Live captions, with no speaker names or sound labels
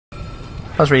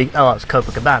was really... Oh, that's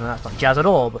Copacabana. That's not jazz at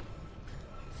all, but...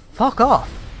 Fuck off!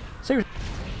 Seriously.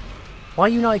 Why are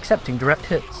you not accepting direct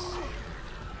hits?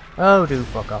 Oh, do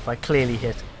fuck off. I clearly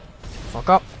hit. Fuck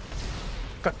off.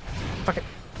 Fuck it.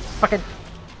 Fuck it.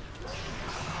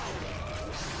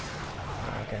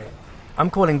 Okay. I'm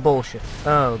calling bullshit.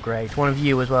 Oh, great. One of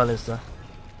you as well, is there?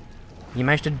 You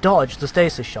managed to dodge the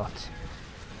stasis shot.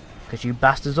 Because you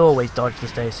bastards always dodge the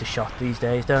stasis shot these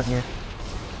days, don't you?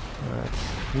 Right.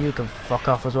 You can fuck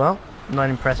off as well. I'm not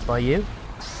impressed by you.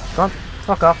 Come on,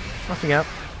 fuck off. Off you go.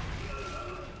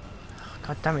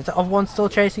 God damn it, is that other one still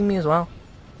chasing me as well?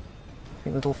 I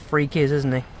think little freak is,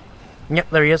 isn't he? Yep,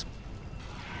 there he is.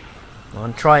 Come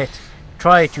on, try it.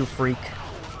 Try it, you freak.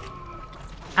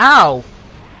 Ow!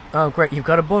 Oh, great, you've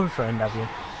got a boyfriend, have you?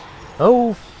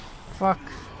 Oh, fuck.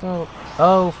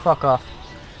 Oh, fuck off.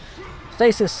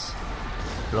 Stasis!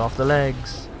 Blow off the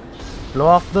legs. Blow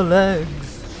off the legs.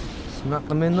 Smack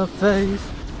them in the face.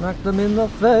 Smack them in the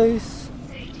face.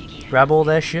 Grab all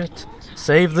their shit.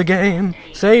 Save the game.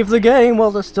 Save the game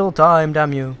while there's still time,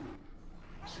 damn you.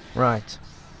 Right.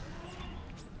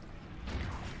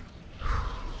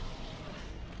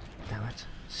 Damn it.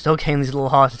 Still getting these little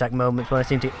heart attack moments when I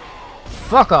seem to...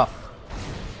 Fuck off!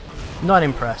 Not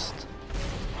impressed.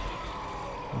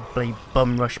 Bloody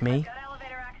bum rush me.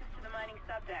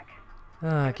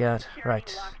 Oh god,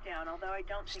 right.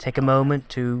 Just take a moment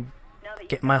to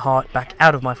get my heart back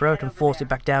out of my throat and force it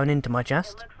back down into my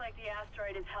chest. Looks like the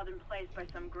asteroid is held in place by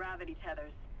some gravity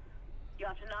tethers. You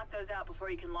have to knock those out before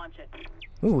you can launch it.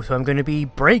 Ooh, so I'm going to be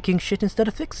breaking shit instead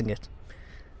of fixing it.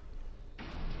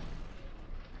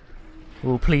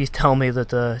 Ooh, please tell me that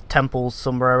the temple's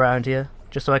somewhere around here,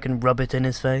 just so I can rub it in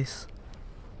his face.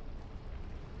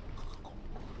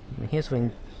 Here's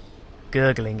something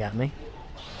gurgling at me.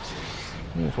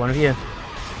 It's one of you.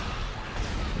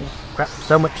 Oh, crap,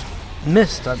 so much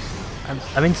mist.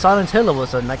 I'm in Silent Hill all of a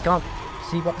sudden. I can't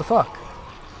see what the fuck.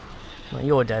 Well,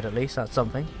 you're dead at least, that's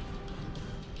something.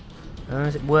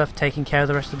 Is it worth taking care of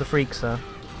the rest of the freaks, though?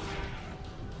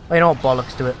 Oh, you know what,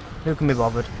 bollocks to it. Who can be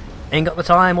bothered? Ain't got the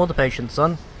time or the patience,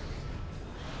 son.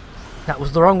 That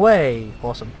was the wrong way.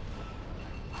 Awesome.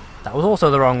 That was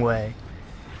also the wrong way.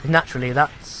 Naturally,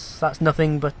 that's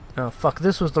nothing but... Oh, fuck,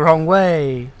 this was the wrong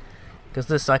way. Because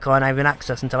this I can't even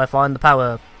access until I find the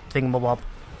power thingamabob.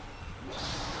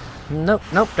 Nope,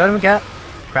 nope, don't even care.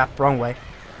 Crap, wrong way.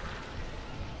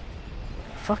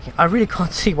 Fuck it, I really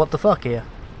can't see what the fuck here.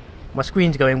 My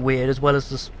screen's going weird as well as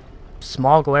the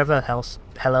smog or whatever hell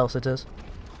else it is.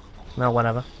 No,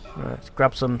 whatever. Right, let's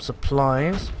grab some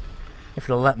supplies. If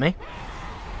it'll let me.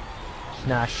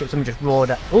 Nah, shit, someone just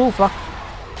roared at... Oh, fuck.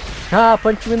 Ah,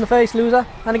 punch you in the face, loser.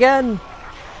 And again.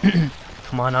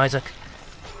 Come on, Isaac.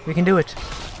 We can do it.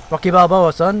 Rocky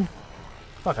Balboa, son.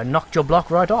 Fuck, I knocked your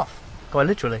block right off. Quite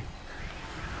literally.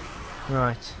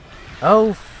 Right.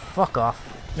 Oh, fuck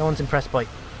off. No one's impressed by...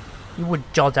 You would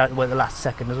jot out the way at the last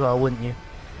second as well, wouldn't you?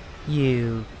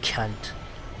 You cunt.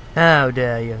 How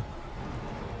dare you?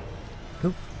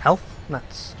 Ooh, health?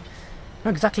 That's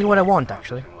not exactly what I want,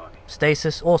 actually.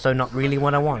 Stasis, also not really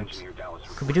what I want.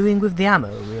 Could be doing with the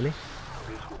ammo, really.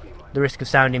 The risk of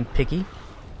sounding picky.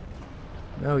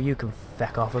 Oh, you can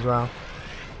feck off as well.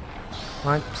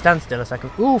 Right, stand still a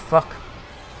second. Ooh, fuck.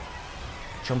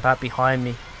 Jump out behind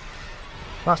me.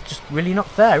 That's just really not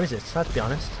fair, is it? Let's be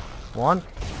honest. 1,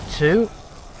 2,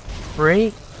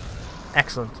 3.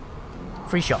 Excellent.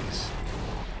 3 shots.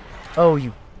 Oh,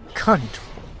 you cunt.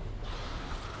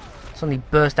 Suddenly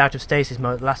burst out of stasis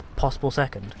mode at the last possible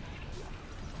second.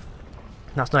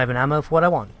 That's not even ammo for what I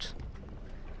want.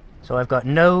 So I've got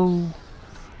no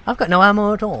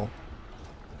ammo at all.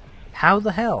 How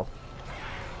the hell?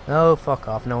 Oh, fuck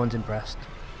off. No one's impressed.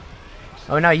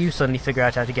 Oh, now you suddenly figure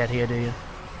out how to get here, do you?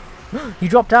 You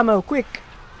dropped ammo, quick!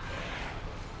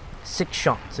 6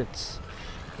 shots. It's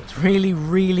really,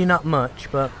 really not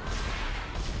much, but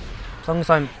as long as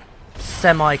I'm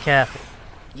semi-careful.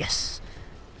 Yes!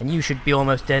 And you should be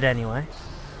almost dead anyway.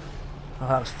 Oh,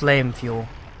 that was flame fuel.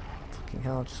 Fucking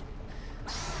hell, just...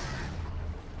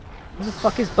 What the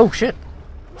fuck is... Oh, shit!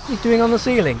 What are you doing on the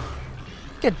ceiling?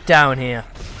 Get down here.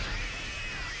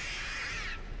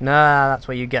 Nah, that's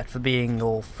what you get for being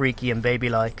all freaky and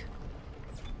baby-like.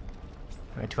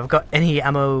 Right, if I've got any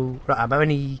ammo,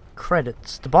 any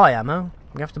credits to buy ammo,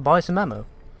 we have to buy some ammo.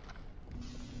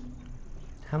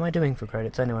 How am I doing for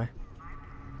credits anyway?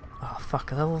 Oh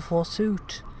fuck, a level 4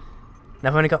 suit. And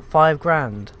I've only got 5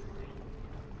 grand.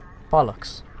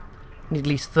 Bollocks. I need at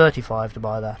least 35 to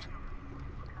buy that.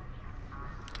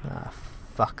 Ah,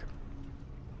 fuck.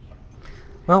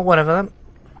 Well, whatever then.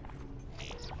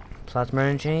 Plasma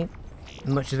energy. As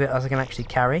much of it as I can actually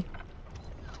carry.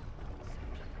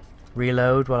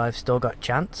 reload while I've still got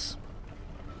chance.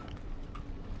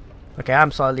 Okay,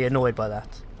 I'm slightly annoyed by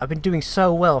that. I've been doing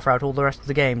so well throughout all the rest of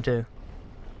the game too.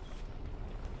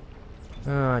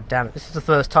 Oh, damn it. This is the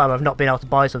first time I've not been able to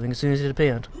buy something as soon as it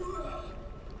appeared.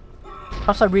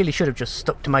 Perhaps I really should have just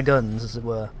stuck to my guns, as it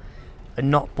were,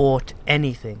 and not bought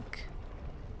anything.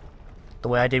 The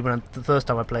way I did the first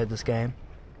time I played this game.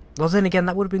 Well, then again,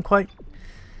 that would have been quite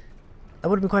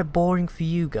boring for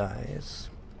you guys.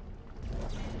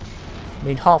 I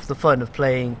mean, half the fun of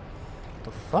playing...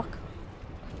 The fuck?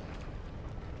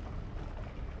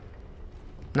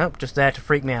 Nope, just there to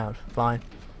freak me out. Fine.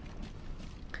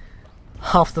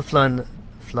 Half the fun...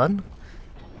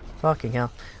 Fucking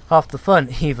hell. Half the fun,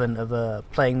 even,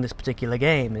 of playing this particular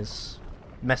game is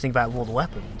messing about with all the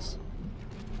weapons.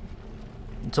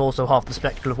 It's also half the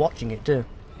spectacle of watching it, too.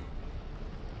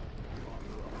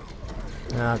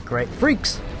 Ah, great.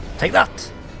 Freaks! Take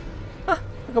that! Ah,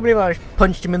 I can't believe I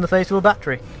punched him in the face with a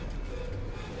battery.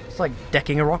 It's like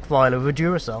decking a rock vial with a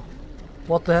Duracell.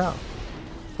 What the hell?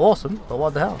 Awesome, but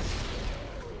what the hell?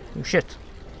 Oh shit.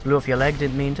 Blew off your leg,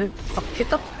 didn't mean to. Fuck, hit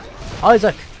them!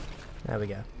 Isaac! There we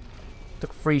go.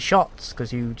 Took 3 shots,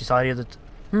 because you decided that,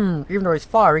 even though it's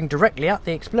firing directly at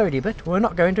the explodey bit, we're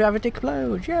not going to have it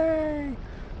explode. Yay!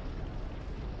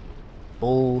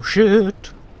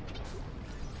 Bullshit!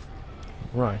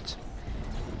 Right.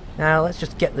 Now let's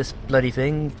just get this bloody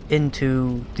thing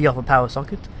into the upper power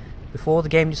socket before the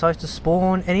game decides to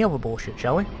spawn any other bullshit,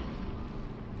 shall we?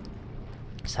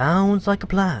 Sounds like a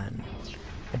plan.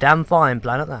 A damn fine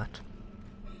plan at that.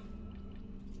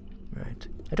 Right.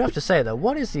 I do have to say though,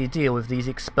 what is the deal with these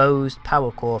exposed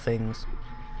power core things?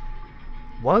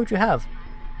 Why would you have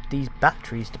these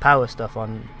batteries to power stuff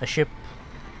on a ship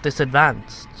this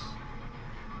advanced?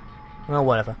 Well,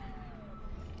 whatever.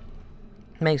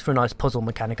 Makes for a nice puzzle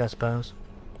mechanic, I suppose.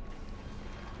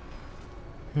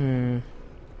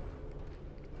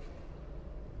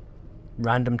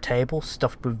 Random table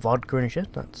stuffed with vodka and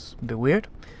shit. That's a bit weird.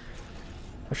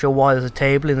 Not sure why there's a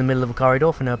table in the middle of a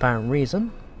corridor for no apparent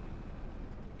reason.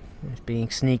 Just being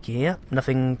sneaky here.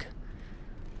 Nothing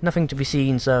to be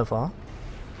seen so far.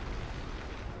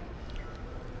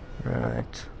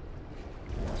 Right.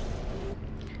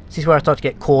 This is where I start to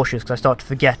get cautious, because I start to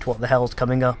forget what the hell's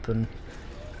coming up, and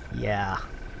yeah.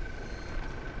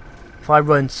 If I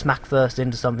run smack first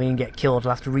into something and get killed,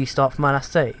 I'll have to restart from my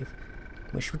last save.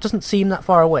 Which doesn't seem that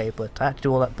far away, but I had to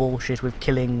do all that bullshit with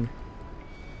killing...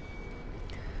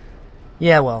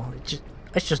 Yeah, well,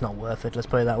 it's just not worth it, let's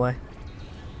put it that way.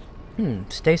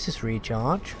 Stasis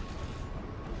recharge.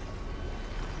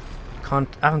 I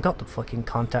haven't got the fucking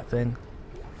contact thing.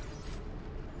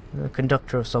 A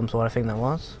conductor of some sort, I think that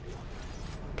was.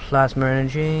 Plasma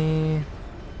energy.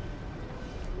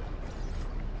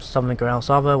 Something else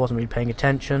other, wasn't really paying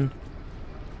attention.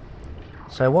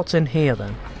 So what's in here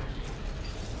then?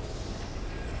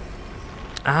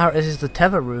 Ah, this is the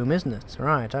tether room, isn't it?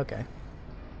 Right, okay.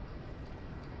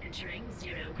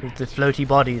 With the floaty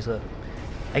bodies that...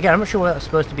 Again, I'm not sure whether that's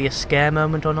supposed to be a scare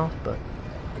moment or not, but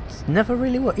it's never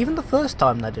really worked. Even the first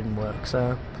time that didn't work,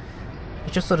 so...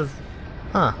 It's just sort of...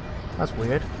 Huh, that's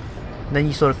weird. And then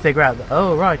you sort of figure out that,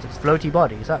 oh right, it's floaty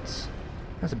bodies. That's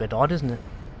a bit odd, isn't it?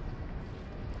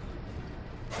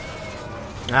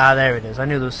 Ah, there it is. I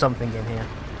knew there was something in here.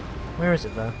 Where is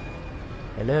it though?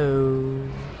 Hello?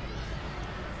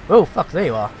 Oh, fuck, there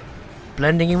you are.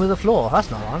 Blending in with the floor. That's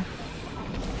not on.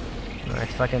 Alright,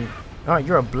 if I can... Alright,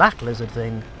 you're a black lizard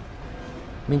thing.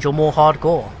 Means you're more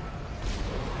hardcore.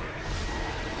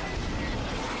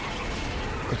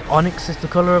 Because onyx is the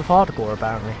colour of hardcore,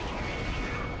 apparently.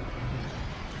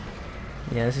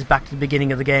 Yeah, this is back to the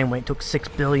beginning of the game when it took 6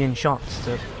 billion shots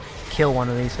to kill one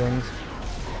of these things.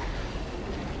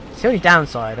 It's the only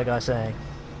downside, I gotta say.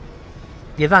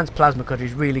 The advanced plasma cutter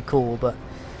is really cool, but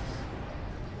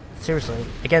seriously,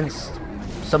 against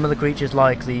some of the creatures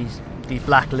like these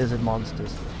black lizard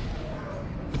monsters,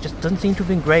 it just doesn't seem to have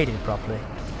been graded properly.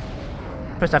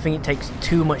 First, I think it takes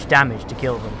too much damage to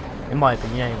kill them, in my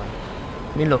opinion anyway.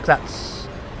 I mean, look, that's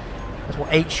what,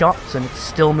 8 shots and it's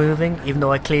still moving, even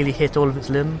though I clearly hit all of its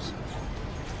limbs.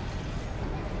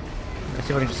 Let's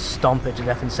see if I can just stomp it to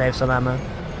death and save some ammo.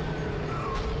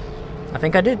 I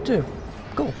think I did too.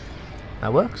 Cool.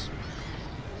 That works.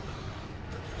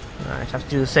 Alright, I have to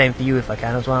do the same for you if I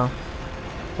can as well.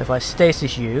 So if I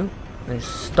stasis you, and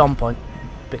just stomp on...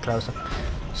 a bit closer.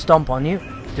 Stomp on you,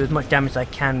 do as much damage as I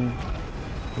can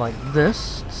like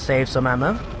this, save some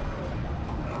ammo.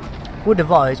 Would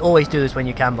advise, always do this when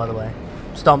you can, by the way.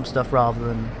 Stomp stuff rather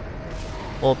than...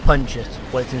 or punch it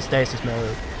while it's in stasis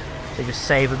mode. So just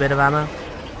save a bit of ammo.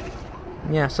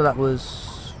 Yeah, so that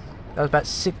was about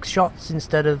 6 shots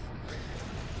instead of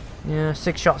Yeah,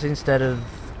 6 shots instead of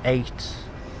 8.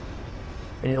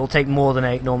 And it'll take more than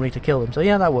 8 normally to kill them. So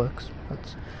yeah, that works.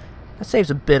 That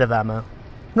saves a bit of ammo.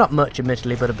 Not much,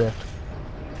 admittedly, but a bit.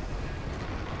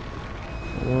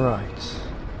 Right.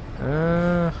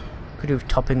 Could do with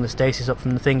topping the stasis up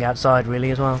from the thing outside,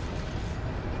 really, as well.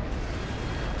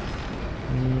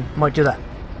 Might do that.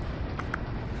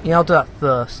 Yeah, I'll do that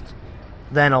first.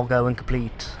 Then I'll go and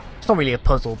complete. It's not really a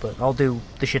puzzle, but I'll do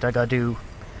the shit I gotta do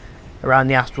around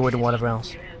the asteroid and whatever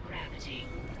else.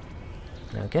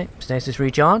 Okay, stasis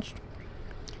recharged.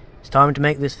 It's time to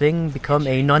make this thing become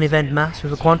a non-event mass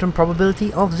with a quantum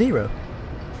probability of 0.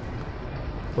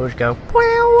 We'll just go wow,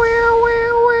 wow,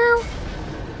 wow, wow.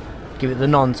 Give it the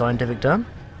non-scientific term.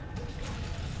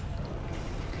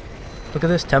 Look at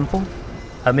this, Temple.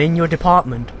 I'm in your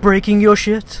department, breaking your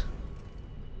shit.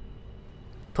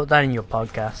 Put that in your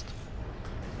podcast.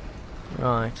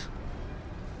 Right.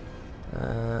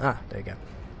 There you go.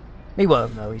 He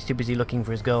won't know, he's too busy looking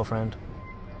for his girlfriend.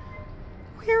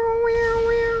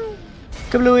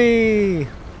 Kablooey!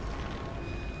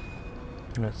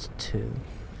 That's 2.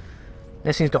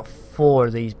 This thing's got 4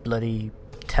 of these bloody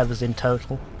tethers in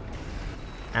total.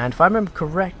 And if I remember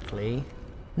correctly,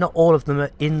 not all of them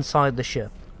are inside the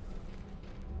ship.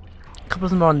 A couple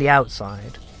of them are on the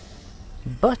outside.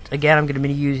 But, again, I'm going to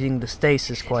be using the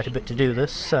stasis quite a bit to do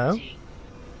this, so...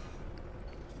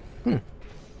 Didn't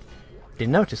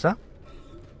notice that.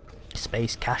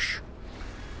 Space cache.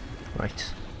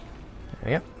 Right.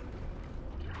 There we go.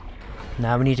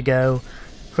 Now we need to go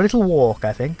for a little walk,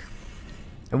 I think.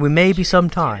 And we may be some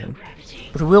time,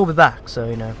 but we will be back, so,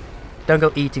 you know, don't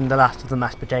go eating the last of the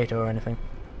mashed potato or anything.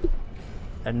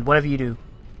 And whatever you do,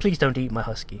 please don't eat my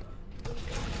husky.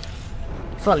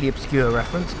 Slightly obscure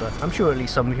reference, but I'm sure at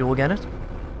least some of you will get it.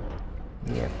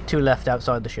 Yeah, 2 left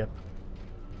outside the ship.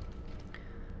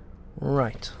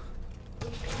 Right.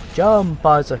 Jump,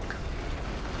 Isaac.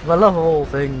 For the love of all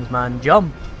things, man,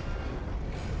 jump!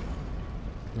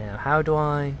 Now, how do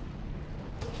I...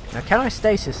 Now, can I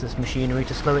stasis this machinery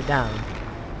to slow it down?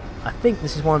 I think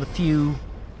this is one of the few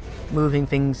moving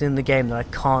things in the game that I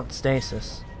can't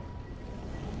stasis.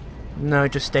 No,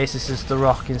 it just stasises the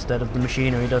rock instead of the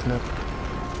machinery, doesn't it?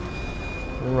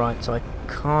 Right, so I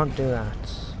can't do that.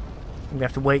 We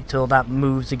have to wait till that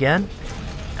moves again,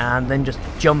 and then just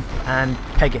jump and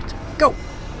peg it. Go!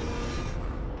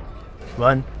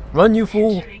 Run. Run, you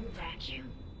fool!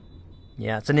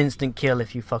 Yeah, it's an instant kill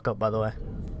if you fuck up, by the way.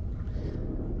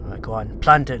 Alright, go on.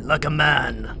 Plant it like a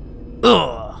man.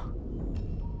 Ugh!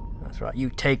 That's right, you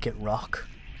take it, rock.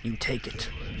 You take it.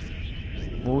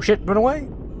 Oh shit, run away!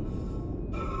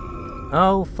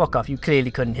 Oh, fuck off. You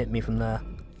clearly couldn't hit me from there.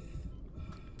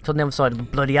 It's on the other side of the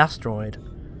bloody asteroid.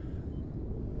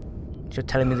 You're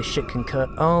telling me this shit can cut.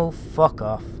 Oh, fuck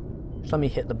off. Just let me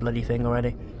hit the bloody thing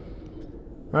already.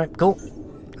 Right, cool.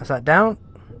 That's that down.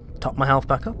 Top my health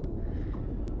back up.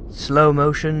 Slow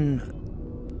motion.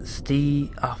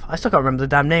 Oh, I still can't remember the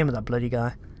damn name of that bloody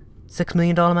guy. $6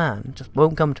 Million Man. Just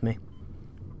won't come to me.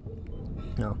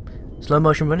 No. Slow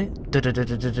motion running.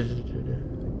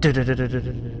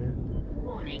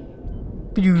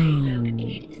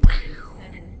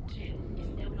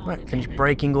 Right, finish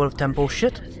breaking all of Temple's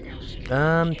shit.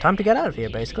 Time to get out of here,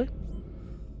 basically.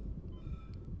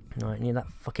 Right, need that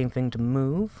fucking thing to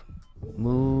move.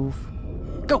 Move.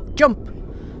 Go! Jump!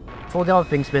 Before the other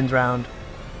thing spins round.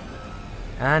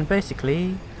 And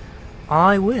basically,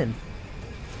 I win.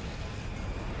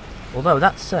 Although,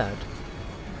 that's sad.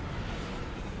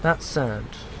 That's sad.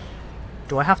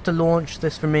 Do I have to launch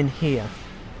this from in here?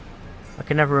 I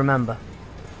can never remember.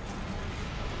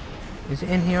 Is it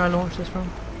in here I launch this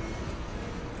from?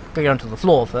 Gotta get onto the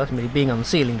floor first. Maybe being on the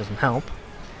ceiling doesn't help.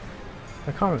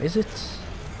 I can't remember.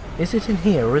 Is it in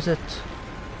here, or is it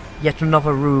yet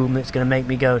another room that's going to make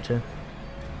me go to?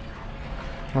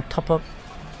 I'll top up.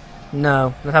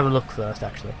 No, let's have a look first,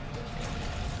 actually.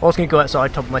 I was going to go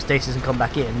outside, top up my stasis and come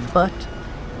back in, but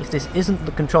if this isn't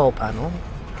the control panel,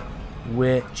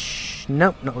 which...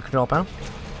 Nope, not the control panel.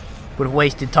 Would have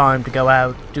wasted time to go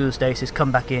out, do the stasis,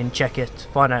 come back in, check it,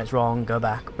 find out it's wrong, go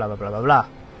back, blah blah blah blah blah.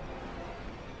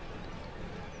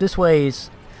 This way is...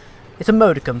 It's a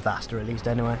modicum faster, at least,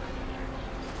 anyway.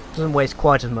 Doesn't waste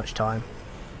quite as much time.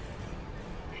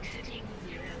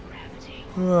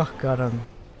 Oh god, I'm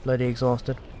bloody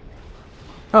exhausted.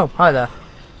 Oh, hi there.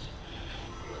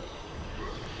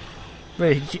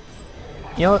 Really,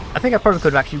 you know what? I think I probably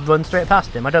could have actually run straight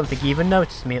past him. I don't think he even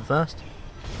noticed me at first.